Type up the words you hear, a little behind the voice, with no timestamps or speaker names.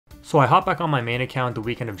So I hopped back on my main account the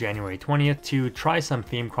weekend of January 20th to try some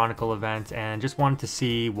Theme Chronicle events and just wanted to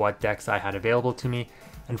see what decks I had available to me.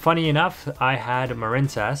 And funny enough, I had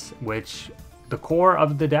Marincess, which the core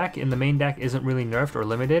of the deck in the main deck isn't really nerfed or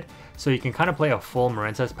limited, so you can kind of play a full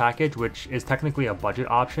Marincess package, which is technically a budget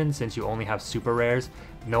option since you only have super rares,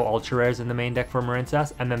 no ultra rares in the main deck for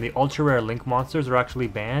Marincess, and then the ultra rare link monsters are actually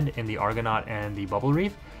banned in the Argonaut and the Bubble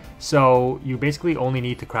Reef. So you basically only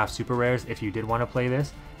need to craft super rares if you did want to play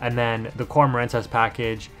this, and then the core Marincess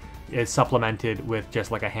package is supplemented with just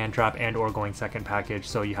like a hand trap and or going second package,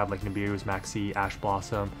 so you have like Nibiru's, Maxi, Ash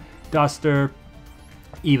Blossom, Duster,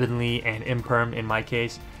 Evenly, and Imperm in my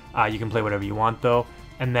case. You can play whatever you want though.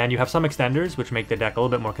 And then you have some extenders which make the deck a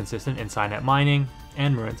little bit more consistent in Signet Mining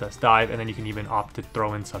and Marincess Dive, and then you can even opt to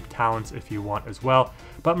throw in some talents if you want as well.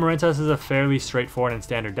 But Marincess is a fairly straightforward and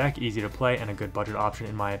standard deck, easy to play, and a good budget option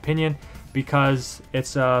in my opinion, because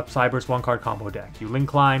it's a Cyber's one-card combo deck. You link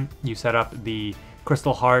climb, you set up the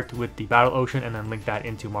Crystal Heart with the Battle Ocean, and then link that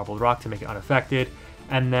into Marbled Rock to make it unaffected.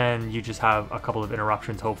 And then you just have a couple of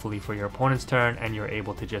interruptions hopefully for your opponent's turn, and you're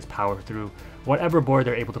able to just power through whatever board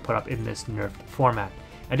they're able to put up in this nerfed format.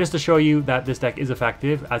 And just to show you that this deck is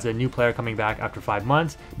effective, as a new player coming back after 5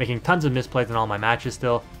 months, making tons of misplays in all my matches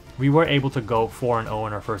still, we were able to go 4-0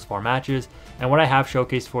 in our first 4 matches. And what I have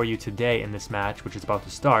showcased for you today in this match, which is about to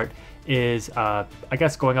start, is I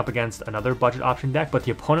guess going up against another budget option deck, but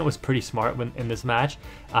the opponent was pretty smart in this match,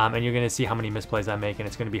 and you're going to see how many misplays I make, and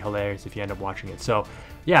it's going to be hilarious if you end up watching it. So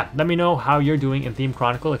yeah, let me know how you're doing in Theme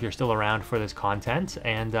Chronicle if you're still around for this content,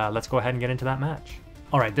 and let's go ahead and get into that match.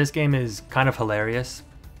 Alright, this game is kind of hilarious,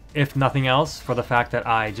 if nothing else, for the fact that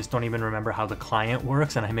I just don't even remember how the client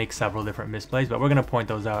works and I make several different misplays, but we're going to point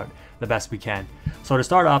those out the best we can. So to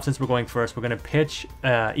start off, since we're going first, we're going to pitch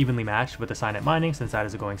evenly matched with the Signet Mining, since that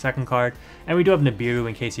is a going second card, and we do have Nibiru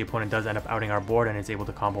in case the opponent does end up outing our board and is able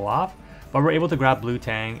to combo off, but we're able to grab Blue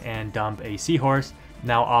Tang and dump a Seahorse.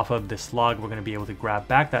 Now off of the Slug, we're going to be able to grab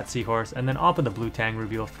back that Seahorse, and then off of the Blue Tang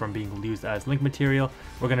revealed from being used as link material,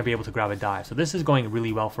 we're going to be able to grab a Dive. So this is going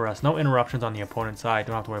really well for us. No interruptions on the opponent's side.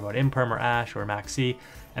 Don't have to worry about Imperm or Ash or Maxi,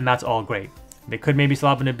 and that's all great. They could maybe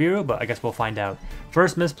slap a Nibiru, but I guess we'll find out.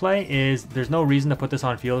 First misplay is there's no reason to put this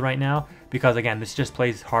on field right now, because again, this just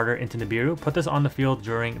plays harder into Nibiru. Put this on the field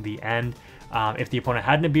during the end. If the opponent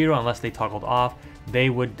had Nibiru, unless they toggled off, they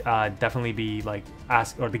would definitely be like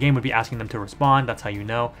the game would be asking them to respond. That's how you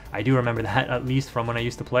know. I do remember that, at least from when I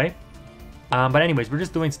used to play. But anyways, we're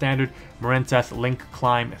just doing standard Marincess link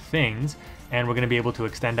climb things, and we're going to be able to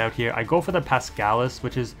extend out here. I go for the Pascalis,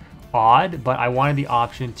 which is odd, but I wanted the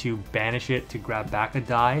option to banish it to grab back a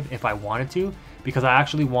Dive if I wanted to, because I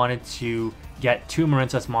actually wanted to get 2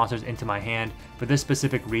 Marincess monsters into my hand for this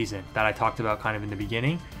specific reason that I talked about kind of in the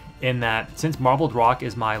beginning, in that since Marbled Rock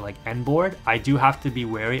is my like end board, I do have to be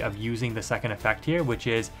wary of using the second effect here, which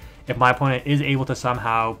is if my opponent is able to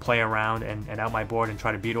somehow play around and out my board and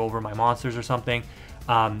try to beat over my monsters or something,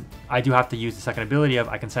 I do have to use the second ability of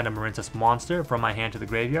I can send a Marincess monster from my hand to the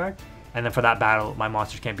graveyard, and then for that battle, my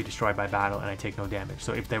monsters can't be destroyed by battle and I take no damage.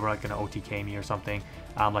 So if they were like going to OTK me or something,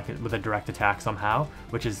 like with a direct attack somehow,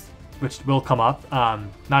 which will come up,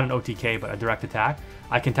 not an OTK, but a direct attack,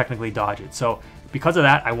 I can technically dodge it. So because of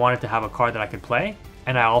that, I wanted to have a card that I could play,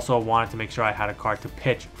 and I also wanted to make sure I had a card to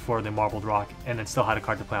pitch for the Marbled Rock, and then still had a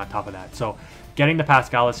card to play on top of that. So getting the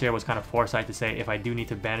Pascalis here was kind of foresight to say if I do need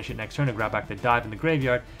to banish it next turn to grab back the Dive in the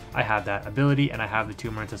graveyard, I have that ability, and I have the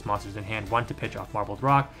 2 Marincess monsters in hand, one to pitch off Marbled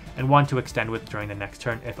Rock, and one to extend with during the next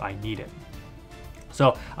turn if I need it.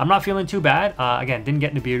 So I'm not feeling too bad. Again, didn't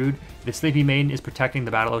get Nibiru'd. The Sleepy Maiden is protecting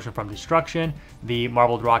the Battle Ocean from destruction. The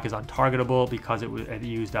Marbled Rock is untargetable because it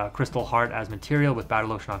used Crystal Heart as material with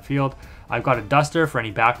Battle Ocean on field. I've got a Duster for any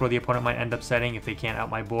back row the opponent might end up setting if they can't out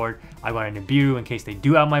my board. I've got a Nibiru in case they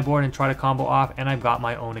do out my board and try to combo off, and I've got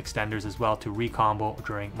my own extenders as well to re-combo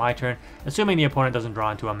during my turn, assuming the opponent doesn't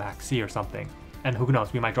draw into a Maxi or something. And who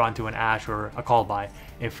knows, we might draw into an Ash or a Call By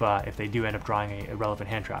if they do end up drawing a relevant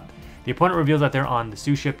hand trap. The opponent reveals that they're on the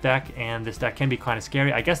Sue Ship deck, and this deck can be kind of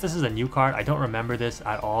scary. I guess this is a new card. I don't remember this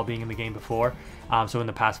at all being in the game before. So in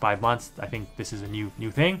the past 5 months, I think this is a new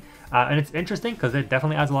thing. And it's interesting because it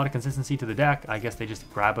definitely adds a lot of consistency to the deck. I guess they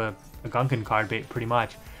just grab a Gunkin card pretty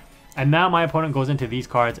much. And now my opponent goes into these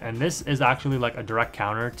cards, and this is actually like a direct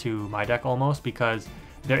counter to my deck almost, because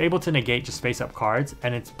they're able to negate just face up cards,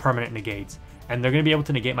 and it's permanent negates. And they're going to be able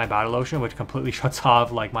to negate my Battle Ocean, which completely shuts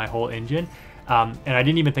off like my whole engine. And I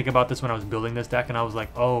didn't even think about this when I was building this deck, and I was like,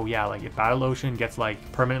 oh yeah, like if Battle Ocean gets like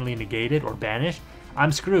permanently negated or banished,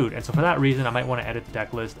 I'm screwed. And so for that reason, I might want to edit the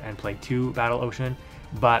deck list and play 2 Battle Ocean.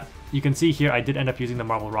 But you can see here, I did end up using the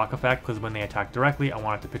Marbled Rock effect because when they attack directly, I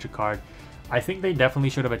wanted to pitch a card. I think they definitely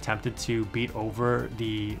should have attempted to beat over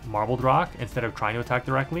the Marbled Rock instead of trying to attack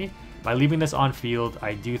directly. By leaving this on field,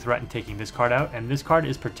 I do threaten taking this card out, and this card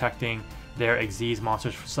is protecting their Xyz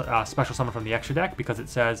monsters special summon from the extra deck, because it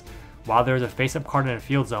says while there is a face-up card in a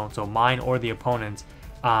field zone, so mine or the opponent's,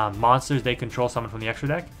 monsters they control summon from the extra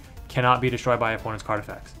deck cannot be destroyed by opponent's card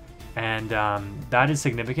effects. And that is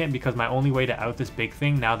significant because my only way to out this big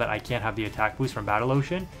thing, now that I can't have the attack boost from Battle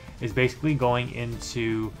Ocean, is basically going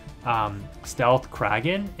into Stealth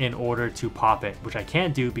Kraken in order to pop it, which I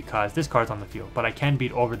can't do because this card's on the field, but I can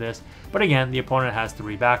beat over this. But again, the opponent has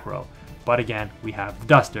 3 back row. But again, we have the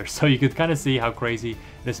Duster, so you could kind of see how crazy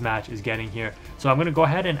this match is getting here. So I'm going to go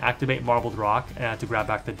ahead and activate Marbled Rock to grab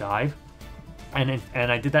back the dive. And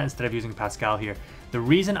I did that instead of using Pascal here. The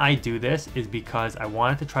reason I do this is because I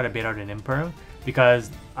wanted to try to bait out an Imperm,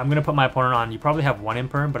 because I'm going to put my opponent on, you probably have 1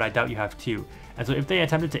 Imperm, but I doubt you have 2. And so if they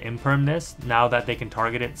attempted to Imperm this, now that they can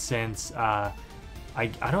target it, since I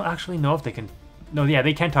don't actually know if they can, no, yeah,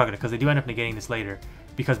 they can target it because they do end up negating this later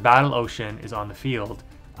because Battle Ocean is on the field.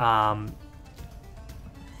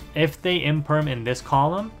 If they Imperm in this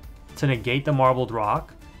column to negate the Marbled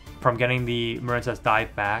Rock from getting the Marincess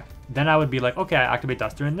dive back, then I would be like, okay, I activate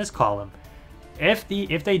Duster in this column. If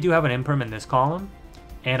they do have an Imperm in this column,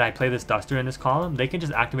 and I play this Duster in this column, they can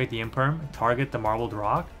just activate the Imperm, target the Marbled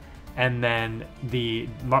Rock, and then the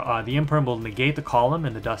Imperm will negate the column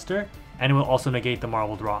and the Duster, and it will also negate the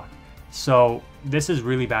Marbled Rock. So this is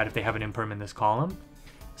really bad if they have an Imperm in this column.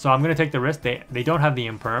 So I'm going to take the risk. They don't have the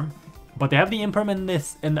Imperm, but they have the Imperm in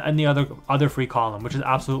this in the other free column, which is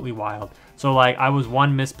absolutely wild. So like I was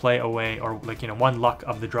 1 misplay away, or like, you know, 1 luck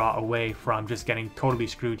of the draw away from just getting totally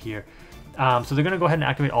screwed here. So they're going to go ahead and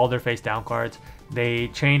activate all their face down cards. They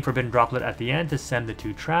chain Forbidden Droplet at the end to send the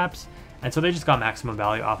 2 traps. And so they just got maximum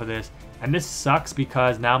value off of this. And this sucks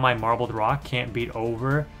because now my Marbled Rock can't beat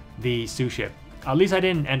over the Suship. At least I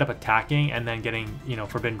didn't end up attacking and then getting, you know,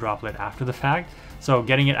 Forbidden Droplet after the fact. So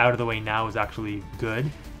getting it out of the way now is actually good.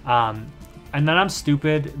 And then I'm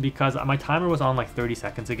stupid because my timer was on like 30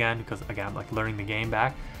 seconds again, because again, I'm like learning the game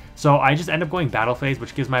back. So I just end up going Battle Phase,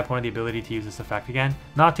 which gives my opponent the ability to use this effect again.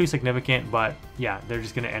 Not too significant, but yeah, they're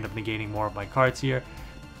just going to end up negating more of my cards here.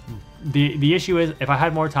 The issue is, if I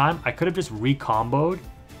had more time, I could have just recomboed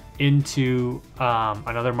into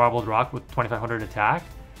another Marbled Rock with 2500 attack,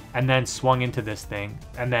 and then swung into this thing.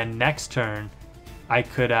 And then next turn, I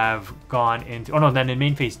could have gone into... Oh no, then in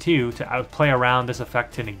main phase 2, to play around this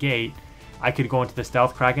effect to negate, I could go into the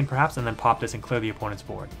Stealth Kraken perhaps, and then pop this and clear the opponent's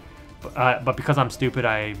board. But because I'm stupid,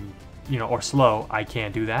 or slow, I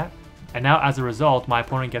can't do that. And now as a result, my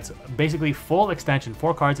opponent gets basically full extension,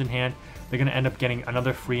 4 cards in hand. They're going to end up getting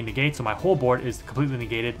another free negate, so my whole board is completely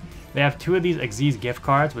negated. They have 2 of these Xyz gift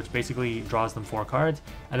cards, which basically draws them 4 cards.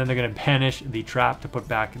 And then they're going to banish the trap to put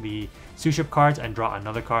back the Suship cards and draw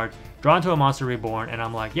another card. Draw into a Monster Reborn, and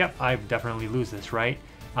I'm like, yep, I definitely lose this, right?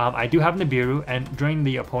 I do have Nibiru, and during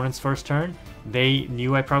the opponent's first turn, they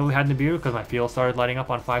knew I probably had Nibiru because my field started lighting up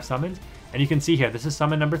on 5 summons. And you can see here, this is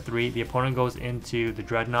summon number 3. The opponent goes into the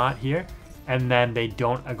Dreadnought here, and then they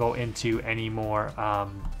don't go into any more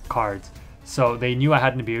cards. So they knew I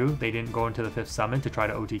had Nibiru. They didn't go into the 5th summon to try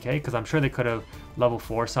to OTK, because I'm sure they could have level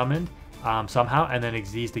 4 summoned somehow, and then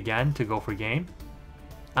Xyz'd again to go for game.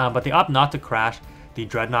 But they opt not to crash the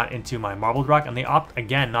Dreadnought into my Marbled Rock, and they opt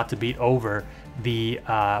again not to beat over the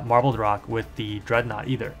Marbled Rock with the Dreadnought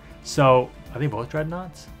either. So are they both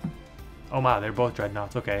Dreadnoughts? Oh wow, they're both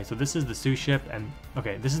Dreadnoughts. Okay, so this is the Suship, and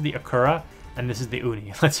okay, this is the Akura, and this is the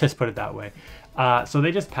Uni. Let's just put it that way. So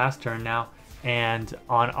they just passed turn now, and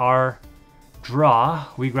on our draw,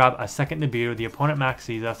 we grab a second Nibiru. The opponent max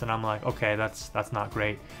sees us, and I'm like, okay, that's not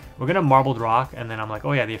great. We're gonna Marbled Rock, and then I'm like,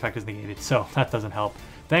 oh yeah, the effect is negated, so that doesn't help.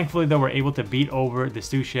 Thankfully, though, we're able to beat over the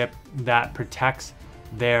Suship that protects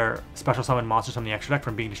their special summon monsters from the extra deck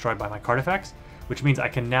from being destroyed by my card effects, which means I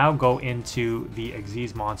can now go into the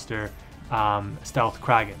Xyz monster Stealth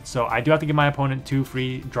Kraken. So I do have to give my opponent 2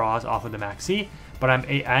 free draws off of the Maxi, but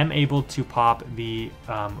I'm able to pop the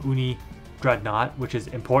Uni Dreadnought, which is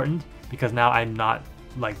important because now I'm not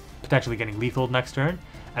like potentially getting lethal next turn.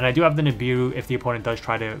 And I do have the Nibiru if the opponent does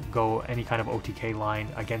try to go any kind of OTK line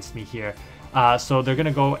against me here. So they're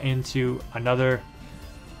gonna go into another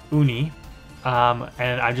Uni,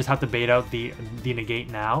 and I just have to bait out the negate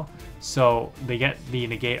now. So they get the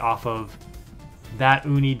negate off of that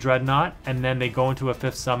Uni Dreadnought, and then they go into a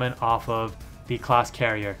 5th summon off of the Class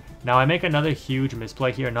Carrier. Now I make another huge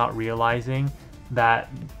misplay here, not realizing that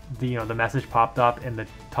the message popped up in the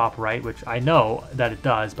top right, which I know that it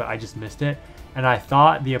does, but I just missed it. And I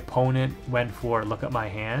thought the opponent went for look at my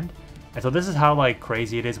hand, And so this is how like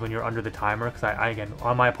crazy it is when you're under the timer, because I again,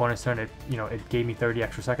 on my opponent's turn, it gave me 30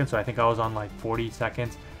 extra seconds, so I think I was on like 40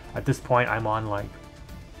 seconds. At this point, I'm on like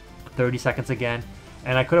 30 seconds again,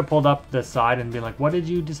 and I could have pulled up the side and been like, what did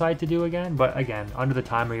you decide to do again? But again, under the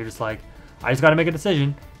timer, you're just like, I just got to make a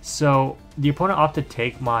decision. So the opponent opted to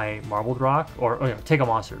take my Marbled Rock, or take a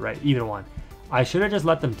monster, right? Either one. I should have just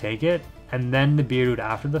let them take it, and then Nibiru'd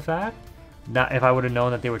after the fact. Not if I would have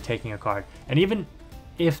known that they were taking a card. And even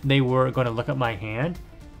if they were going to look at my hand,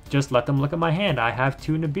 just let them look at my hand. I have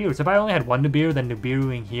 2 Nibirus. If I only had 1 Nibiru, then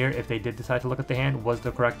Nibiruing here, if they did decide to look at the hand, was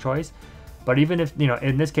the correct choice. But even if,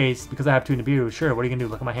 in this case, because I have 2 Nibiru, sure, what are you going to do?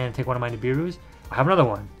 Look at my hand and take one of my Nibirus? I have another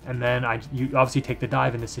one. And then you obviously take the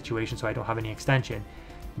dive in this situation, so I don't have any extension.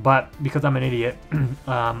 But because I'm an idiot,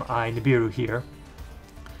 I Nibiru here.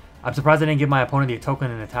 I'm surprised I didn't give my opponent the token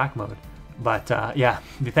in attack mode. But yeah,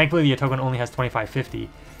 thankfully the token only has 2550.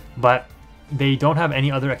 But they don't have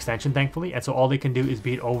any other extension, thankfully. And so all they can do is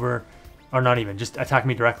beat over, or not even, just attack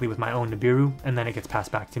me directly with my own Nibiru. And then it gets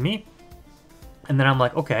passed back to me. And then I'm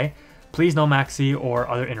like, okay. Please no Maxi or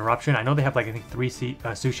other interruption. I know they have like, I think 3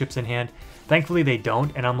 Sue ships in hand. Thankfully they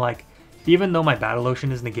don't. And I'm like, even though my Battle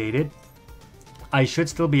Ocean is negated, I should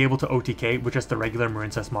still be able to OTK with just the regular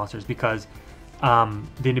Marincess monsters, because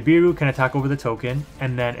the Nibiru can attack over the token.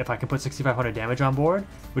 And then if I can put 6500 damage on board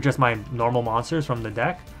with just my normal monsters from the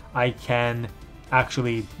deck, I can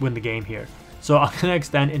actually win the game here. So I'm going to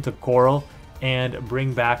extend into Coral and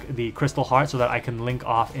bring back the Crystal Heart so that I can link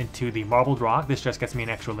off into the Marbled Rock. This just gets me an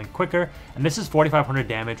extra link quicker. And this is 4500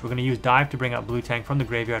 damage. We're going to use Dive to bring out Blue Tank from the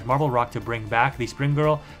graveyard, Marbled Rock to bring back the Spring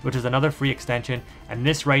Girl, which is another free extension. And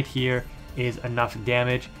this right here is enough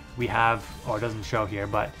damage. We have, oh, it doesn't show here,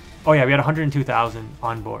 but, oh yeah, we had 102,000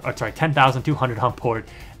 on board, or sorry, 10,200 on board.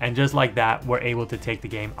 And just like that, we're able to take the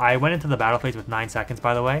game. I went into the battle phase with 9 seconds,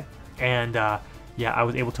 by the way. And yeah, I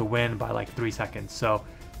was able to win by like 3 seconds. So,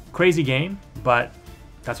 crazy game, but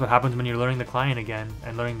that's what happens when you're learning the client again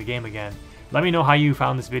and learning the game again. Let me know how you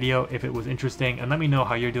found this video, if it was interesting, and let me know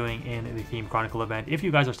how you're doing in the Theme Chronicle event, if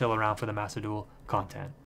you guys are still around for the Master Duel content.